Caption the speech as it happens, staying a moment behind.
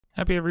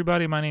Happy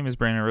everybody, my name is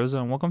Brandon Rosa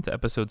and welcome to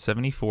episode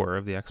 74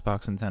 of the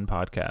Xbox in 10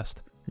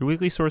 podcast, your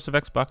weekly source of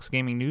Xbox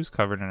gaming news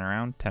covered in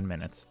around 10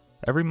 minutes.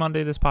 Every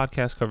Monday this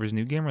podcast covers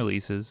new game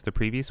releases, the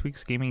previous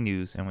week's gaming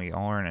news, and we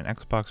all learn an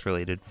Xbox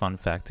related fun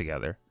fact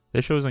together.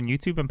 This show is on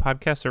YouTube and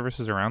podcast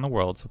services around the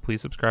world, so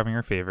please subscribe on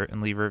your favorite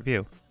and leave a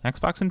review.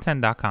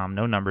 Xboxin10.com,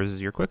 no numbers,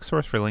 is your quick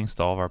source for links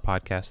to all of our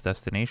podcast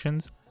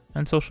destinations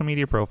and social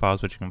media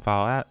profiles, which you can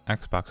follow at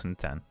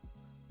Xboxin10.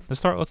 To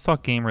start, let's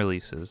talk game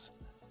releases.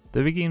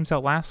 The big games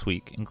out last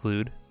week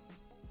include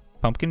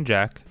Pumpkin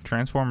Jack,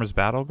 Transformers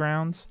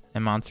Battlegrounds,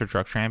 and Monster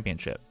Truck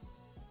Championship.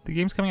 The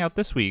games coming out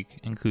this week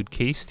include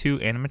Case 2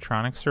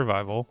 Animatronics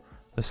Survival,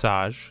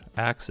 Visage,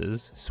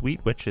 Axes,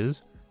 Sweet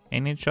Witches,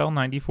 NHL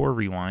 94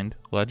 Rewind,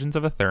 Legends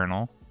of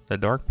Eternal, The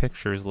Dark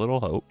Pictures Little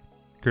Hope,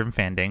 Grim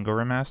Fandango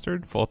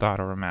Remastered, Full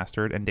Throttle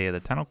Remastered, and Day of the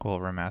Tentacle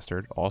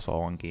Remastered, also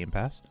on Game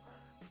Pass,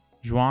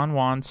 Juan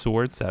Wan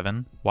Sword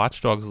 7,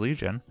 Watch Dogs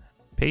Legion,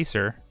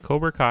 Pacer,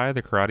 Cobra Kai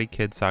The Karate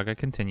Kid Saga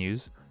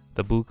Continues,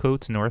 The Blue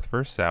Coats North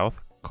vs.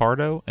 South,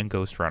 Cardo, and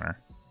Ghost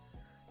Runner.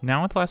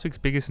 Now onto last week's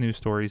biggest news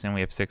stories, and we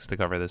have 6 to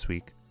cover this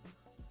week.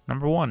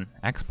 Number 1.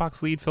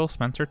 Xbox lead Phil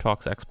Spencer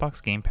talks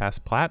Xbox Game Pass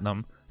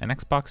Platinum and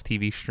Xbox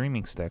TV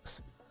streaming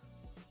sticks.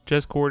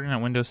 Jez Corden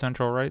at Windows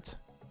Central writes,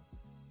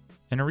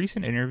 in a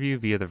recent interview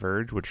via The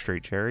Verge with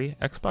Straight Cherry,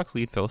 Xbox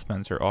lead Phil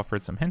Spencer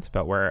offered some hints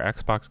about where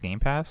Xbox Game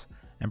Pass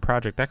and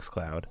Project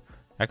xCloud,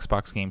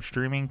 Xbox game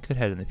streaming, could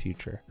head in the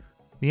future.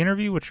 The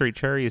interview with Straight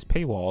Cherry is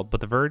paywalled, but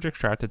The Verge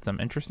extracted some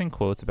interesting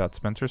quotes about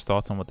Spencer's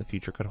thoughts on what the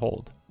future could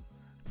hold.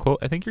 Quote,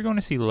 I think you're going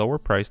to see lower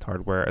priced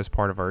hardware as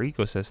part of our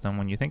ecosystem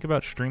when you think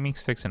about streaming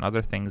sticks and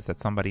other things that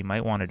somebody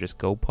might want to just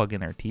go plug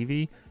in their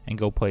TV and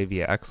go play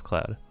via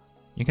xCloud.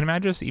 You can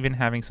imagine us even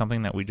having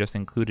something that we just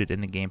included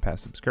in the Game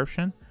Pass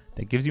subscription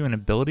that gives you an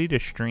ability to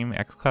stream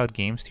xCloud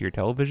games to your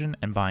television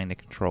and buying the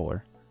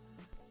controller.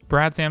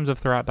 Brad Sams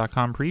of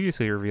Thurrott.com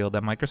previously revealed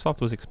that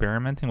Microsoft was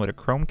experimenting with a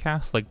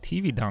Chromecast-like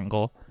TV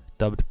dongle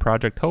dubbed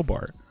Project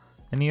Hobart.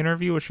 In the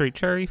interview with Straight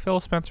Cherry, Phil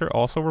Spencer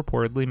also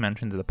reportedly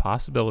mentions the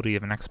possibility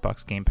of an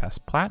Xbox Game Pass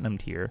Platinum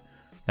tier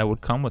that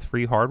would come with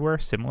free hardware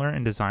similar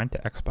in design to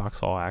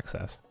Xbox All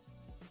Access.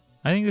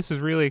 I think this is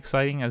really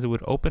exciting as it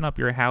would open up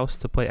your house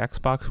to play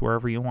Xbox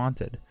wherever you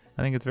wanted.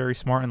 I think it's very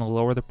smart, and the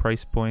lower the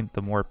price point,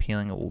 the more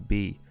appealing it will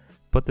be.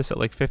 Put this at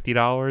like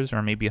 $50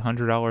 or maybe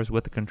 $100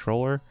 with the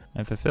controller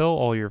and fulfill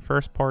all your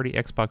first party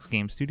Xbox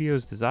Game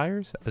Studios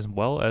desires as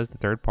well as the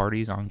third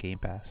parties on Game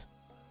Pass.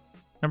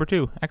 Number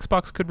 2,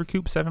 Xbox could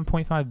recoup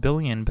 $7.5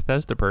 billion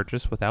Bethesda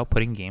purchase without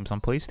putting games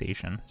on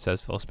PlayStation,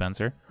 says Phil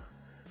Spencer.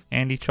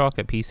 Andy Chalk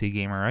at PC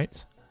Gamer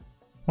writes,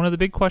 one of the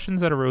big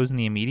questions that arose in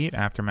the immediate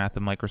aftermath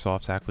of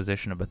Microsoft's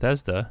acquisition of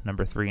Bethesda,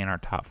 number 3 in our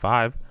top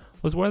 5,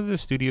 was whether the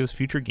studio's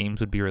future games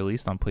would be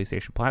released on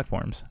PlayStation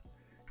platforms.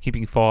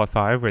 Keeping Fallout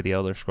 5 or The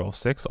Elder Scrolls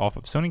 6 off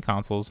of Sony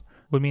consoles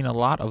would mean a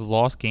lot of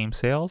lost game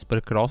sales, but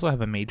it could also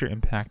have a major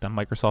impact on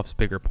Microsoft's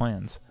bigger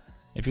plans.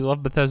 If you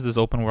love Bethesda's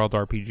open-world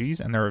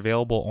RPGs and they're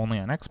available only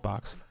on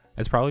Xbox,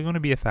 it's probably going to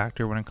be a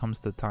factor when it comes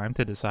to time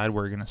to decide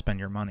where you're going to spend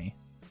your money.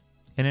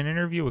 In an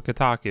interview with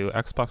Kotaku,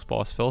 Xbox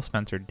boss Phil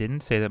Spencer didn't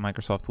say that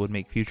Microsoft would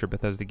make future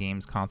Bethesda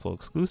games console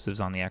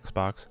exclusives on the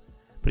Xbox,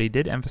 but he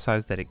did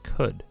emphasize that it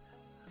could.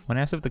 When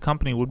asked if the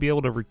company would be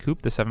able to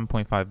recoup the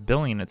 $7.5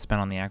 billion it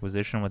spent on the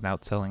acquisition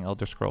without selling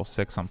Elder Scrolls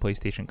 6 on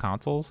PlayStation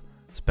consoles,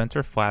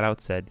 Spencer flat out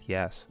said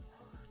yes.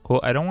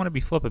 Quote, I don't want to be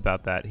flip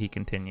about that, he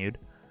continued.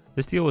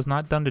 This deal was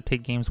not done to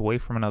take games away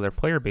from another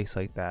player base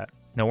like that.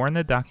 Nowhere in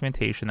the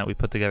documentation that we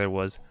put together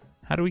was,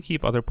 how do we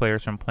keep other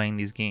players from playing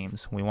these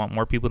games? We want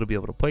more people to be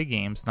able to play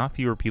games, not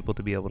fewer people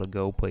to be able to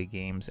go play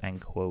games,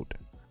 end quote.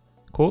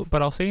 Quote,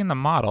 but I'll say in the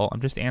model, I'm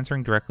just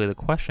answering directly the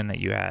question that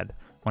you had.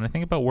 When I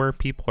think about where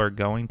people are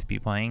going to be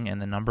playing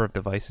and the number of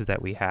devices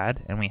that we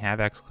had, and we have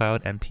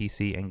xCloud and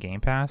PC and Game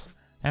Pass,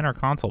 and our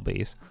console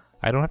base,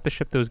 I don't have to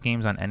ship those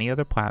games on any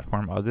other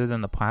platform other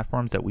than the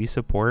platforms that we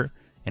support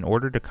in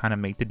order to kind of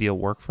make the deal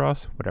work for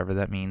us, whatever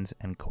that means,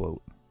 end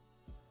quote.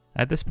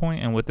 At this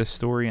point, and with this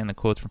story and the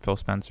quotes from Phil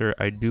Spencer,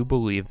 I do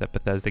believe that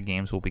Bethesda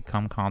games will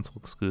become console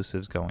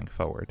exclusives going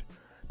forward.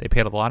 They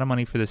paid a lot of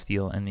money for this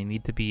deal, and they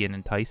need to be an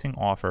enticing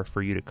offer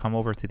for you to come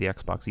over to the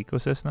Xbox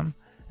ecosystem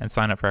and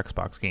sign up for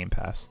Xbox Game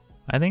Pass.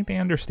 I think they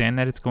understand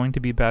that it's going to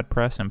be bad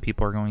press and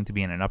people are going to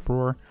be in an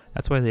uproar.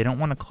 That's why they don't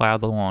want to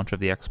cloud the launch of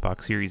the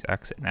Xbox Series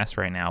X and S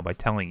right now by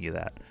telling you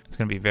that. It's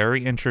going to be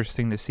very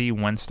interesting to see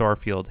when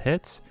Starfield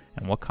hits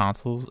and what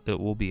consoles it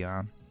will be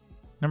on.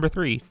 Number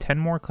 3, 10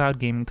 more cloud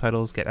gaming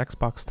titles get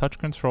Xbox Touch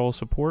Control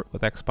support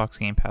with Xbox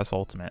Game Pass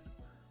Ultimate.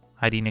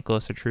 Heidi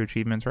Nicholas at True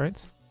Achievements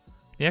writes,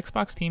 the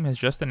Xbox team has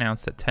just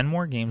announced that 10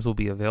 more games will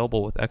be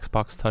available with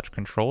Xbox Touch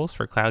Controls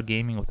for cloud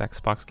gaming with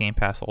Xbox Game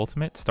Pass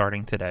Ultimate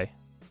starting today.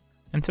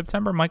 In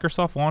September,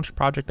 Microsoft launched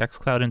Project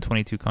xCloud in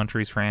 22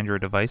 countries for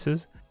Android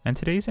devices, and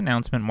today's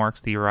announcement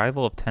marks the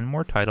arrival of 10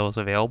 more titles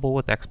available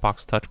with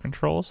Xbox Touch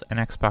Controls and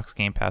Xbox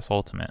Game Pass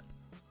Ultimate.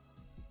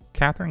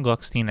 Catherine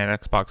Gluckstein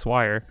at Xbox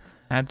Wire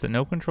adds that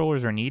no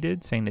controllers are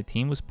needed, saying the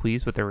team was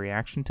pleased with their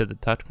reaction to the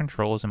touch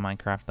controls in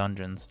Minecraft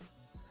Dungeons.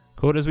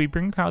 Quote, as we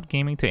bring cloud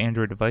gaming to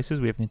Android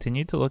devices, we have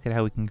continued to look at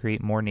how we can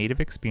create more native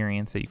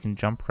experience that you can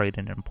jump right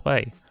in and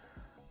play.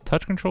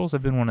 Touch controls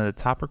have been one of the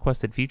top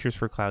requested features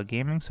for cloud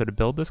gaming, so to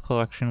build this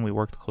collection, we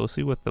worked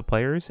closely with the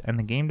players and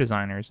the game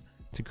designers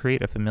to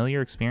create a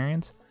familiar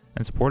experience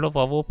and support a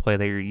level of play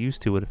that you're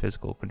used to with a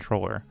physical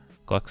controller,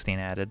 Gluckstein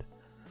added.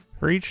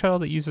 For each title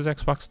that uses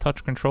Xbox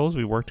Touch controls,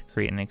 we worked to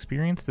create an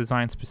experience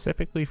designed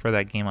specifically for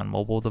that game on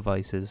mobile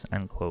devices,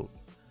 end quote.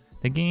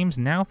 The games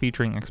now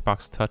featuring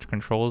Xbox Touch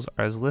controls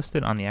as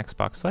listed on the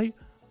Xbox site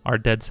are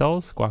Dead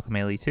Cells,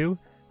 Guacamelee 2,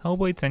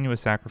 Hellblade: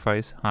 Senua's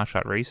Sacrifice, Hot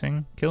Shot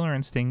Racing, Killer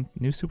Instinct,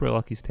 New Super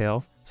Lucky's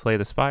Tale, Slay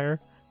the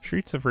Spire,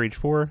 Streets of Rage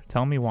 4,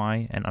 Tell Me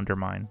Why, and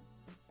Undermine.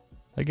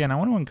 Again, I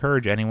want to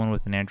encourage anyone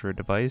with an Android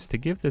device to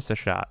give this a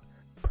shot.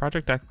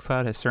 Project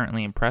xCloud has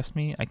certainly impressed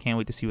me. I can't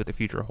wait to see what the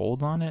future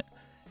holds on it.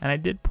 And I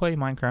did play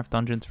Minecraft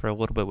Dungeons for a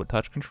little bit with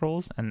touch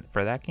controls, and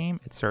for that game,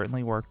 it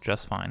certainly worked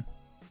just fine.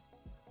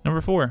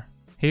 Number 4.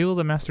 Halo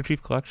the Master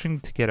Chief Collection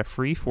to get a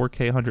free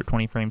 4K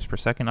 120 frames per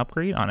second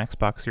upgrade on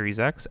Xbox Series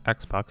X,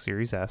 Xbox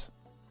Series S.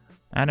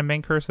 Adam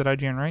Bankhurst at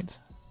IGN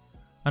writes,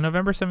 on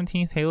November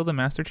 17th, Halo the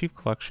Master Chief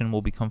Collection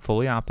will become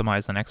fully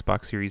optimized on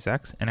Xbox Series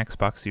X and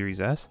Xbox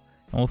Series S,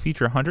 and will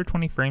feature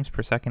 120 frames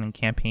per second in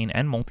campaign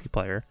and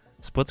multiplayer,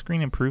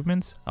 split-screen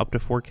improvements, up to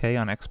 4K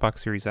on Xbox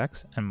Series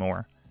X, and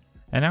more.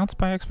 Announced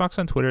by Xbox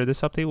on Twitter,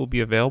 this update will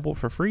be available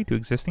for free to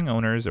existing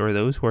owners or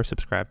those who are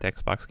subscribed to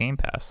Xbox Game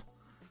Pass.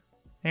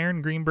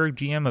 Aaron Greenberg,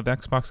 GM of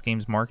Xbox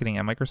Games Marketing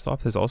at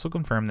Microsoft, has also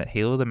confirmed that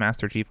Halo the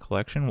Master Chief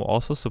Collection will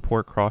also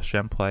support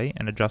cross-gen play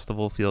and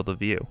adjustable field of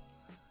view.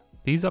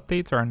 These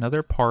updates are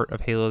another part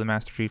of Halo the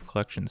Master Chief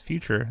Collection's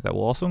future that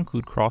will also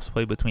include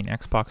crossplay between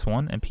Xbox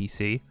One and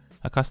PC,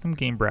 a custom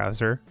game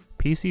browser,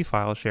 PC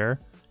file share,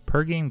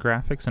 per-game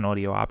graphics and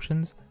audio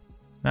options,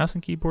 mouse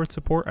and keyboard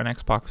support on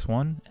Xbox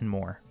One, and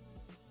more.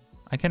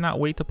 I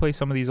cannot wait to play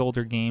some of these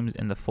older games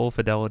in the full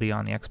fidelity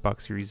on the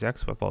Xbox Series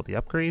X with all the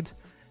upgrades.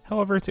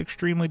 However, it's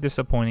extremely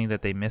disappointing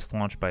that they missed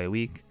launch by a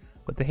week.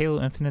 With the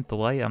Halo Infinite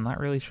delay, I'm not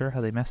really sure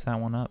how they messed that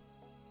one up.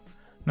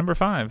 Number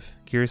 5.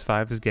 Gears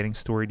 5 is getting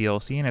story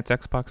DLC, and its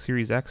Xbox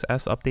Series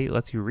XS update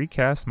lets you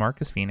recast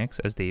Marcus Phoenix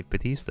as Dave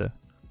Bautista.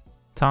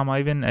 Tom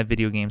Ivan at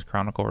Video Games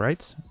Chronicle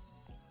writes,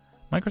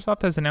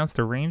 Microsoft has announced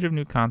a range of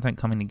new content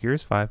coming to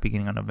Gears 5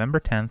 beginning on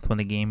November 10th when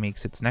the game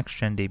makes its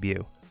next-gen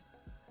debut.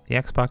 The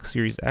Xbox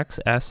Series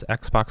XS,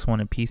 Xbox One,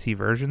 and PC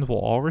versions will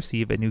all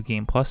receive a new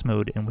Game Plus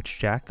mode in which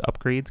Jack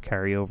upgrades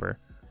carry over.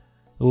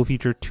 It will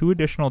feature 2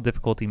 additional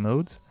difficulty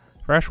modes,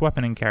 fresh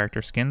weapon and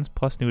character skins,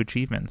 plus new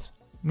achievements.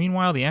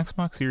 Meanwhile, the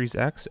Xbox Series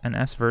X and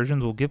S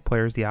versions will give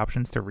players the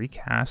options to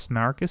recast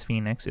Marcus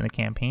Phoenix in the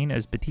campaign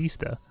as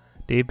Bautista,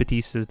 Dave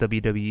Bautista's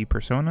WWE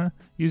persona,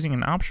 using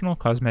an optional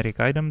cosmetic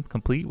item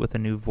complete with a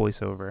new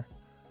voiceover.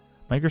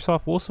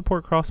 Microsoft will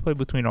support crossplay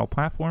between all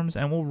platforms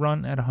and will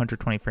run at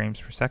 120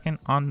 frames per second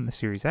on the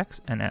Series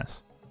X and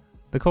S.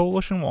 The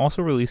Coalition will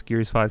also release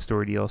Gears 5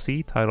 story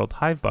DLC titled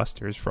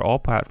Hivebusters for all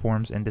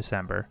platforms in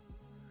December.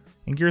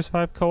 In Gears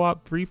 5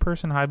 co-op,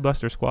 3-person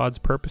Hivebuster squads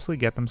purposely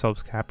get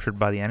themselves captured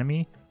by the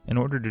enemy in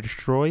order to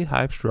destroy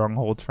Hive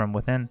strongholds from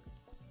within.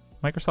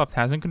 Microsoft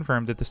hasn't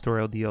confirmed that the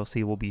story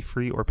DLC will be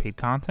free or paid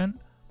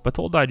content, but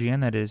told IGN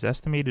that it is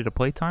estimated a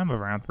playtime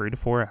of around 3 to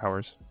 4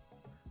 hours.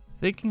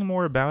 Thinking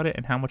more about it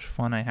and how much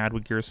fun I had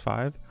with Gears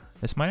 5,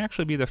 this might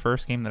actually be the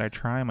first game that I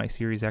try on my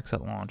Series X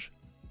at launch.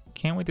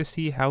 Can't wait to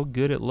see how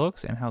good it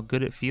looks and how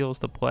good it feels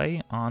to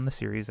play on the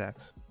Series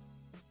X.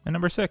 And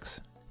number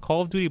 6.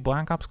 Call of Duty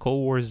Black Ops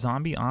Cold War's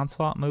Zombie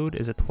Onslaught mode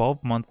is a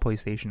 12-month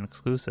PlayStation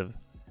exclusive.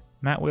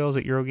 Matt Wales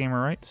at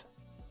Eurogamer writes,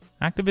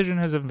 Activision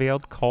has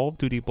unveiled Call of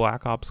Duty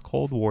Black Ops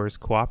Cold War's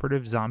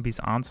cooperative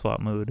Zombies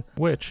Onslaught mode,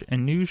 which,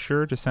 in news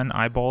sure to send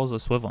eyeballs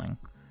a-swiveling,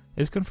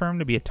 is confirmed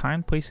to be a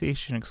timed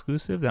PlayStation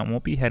exclusive that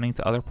won't be heading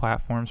to other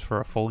platforms for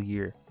a full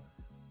year.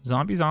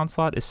 Zombies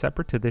Onslaught is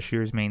separate to this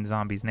year's main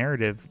Zombies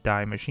narrative,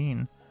 Die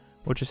Machine,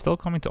 which is still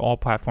coming to all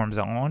platforms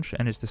at launch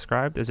and is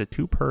described as a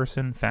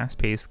 2-person,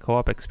 fast-paced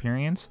co-op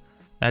experience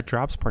that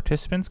drops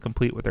participants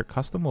complete with their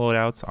custom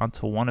loadouts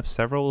onto one of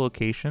several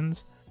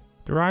locations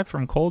derived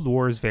from Cold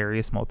War's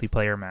various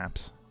multiplayer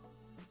maps.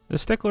 The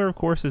stickler, of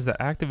course, is that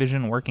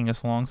Activision, working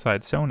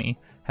alongside Sony,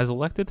 has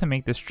elected to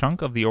make this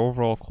chunk of the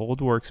overall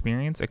Cold War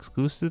experience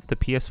exclusive to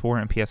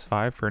PS4 and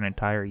PS5 for an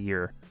entire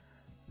year.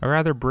 A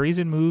rather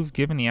brazen move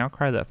given the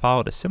outcry that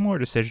followed a similar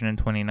decision in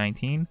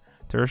 2019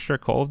 to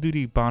restrict Call of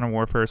Duty Modern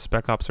Warfare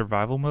Spec Ops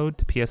Survival Mode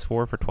to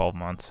PS4 for 12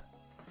 months.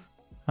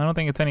 I don't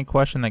think it's any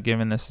question that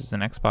given this is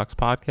an Xbox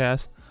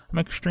podcast, I'm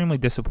extremely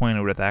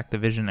disappointed with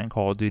Activision and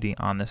Call of Duty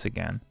on this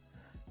again.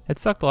 It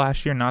sucked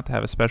last year not to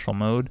have a special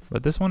mode,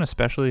 but this one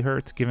especially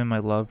hurts given my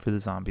love for the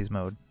Zombies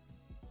mode.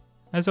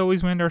 As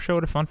always, we end our show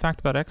with a fun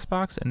fact about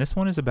Xbox, and this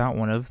one is about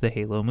one of the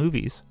Halo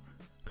movies.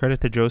 Credit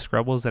to Joe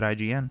Scrubbles at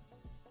IGN.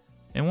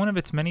 In one of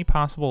its many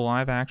possible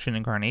live-action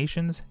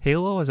incarnations,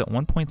 Halo is at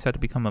one point set to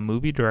become a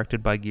movie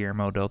directed by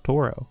Guillermo del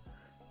Toro.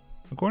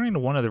 According to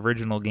one of the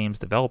original game's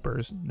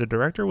developers, the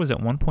director was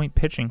at one point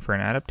pitching for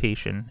an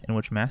adaptation in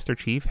which Master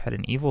Chief had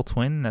an evil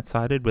twin that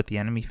sided with the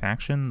enemy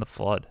faction, the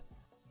Flood.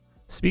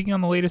 Speaking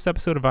on the latest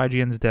episode of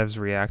IGN's Devs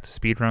React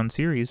speedrun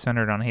series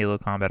centered on Halo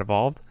Combat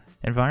Evolved,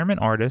 environment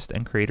artist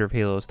and creator of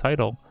Halo's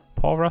title,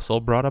 Paul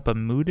Russell brought up a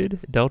mooted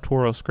Del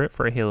Toro script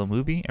for a Halo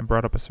movie and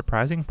brought up a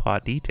surprising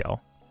plot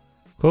detail.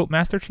 Quote,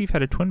 Master Chief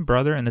had a twin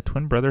brother and the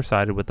twin brother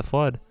sided with the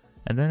Flood,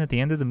 and then at the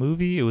end of the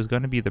movie it was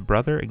going to be the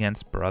brother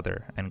against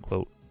brother, end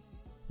quote.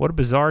 What a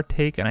bizarre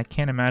take, and I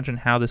can't imagine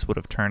how this would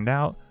have turned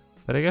out,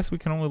 but I guess we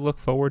can only look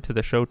forward to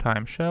the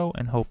Showtime show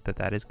and hope that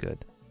that is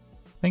good.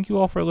 Thank you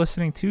all for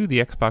listening to the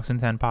Xbox in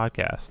 10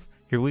 podcast,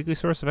 your weekly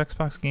source of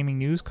Xbox gaming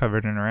news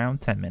covered in around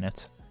 10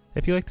 minutes.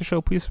 If you like the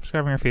show, please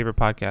subscribe on your favorite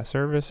podcast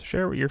service,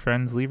 share it with your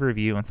friends, leave a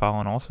review, and follow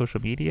on all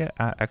social media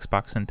at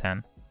Xbox in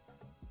 10.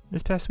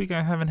 This past week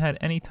I haven't had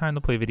any time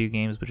to play video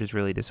games, which is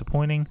really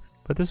disappointing,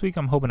 but this week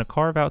I'm hoping to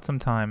carve out some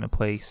time and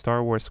play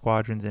Star Wars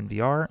Squadrons in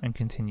VR and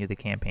continue the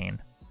campaign.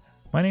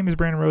 My name is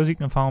Brandon Rose. You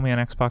can follow me on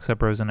Xbox at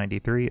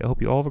Rosa93. I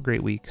hope you all have a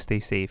great week,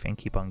 stay safe, and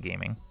keep on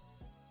gaming.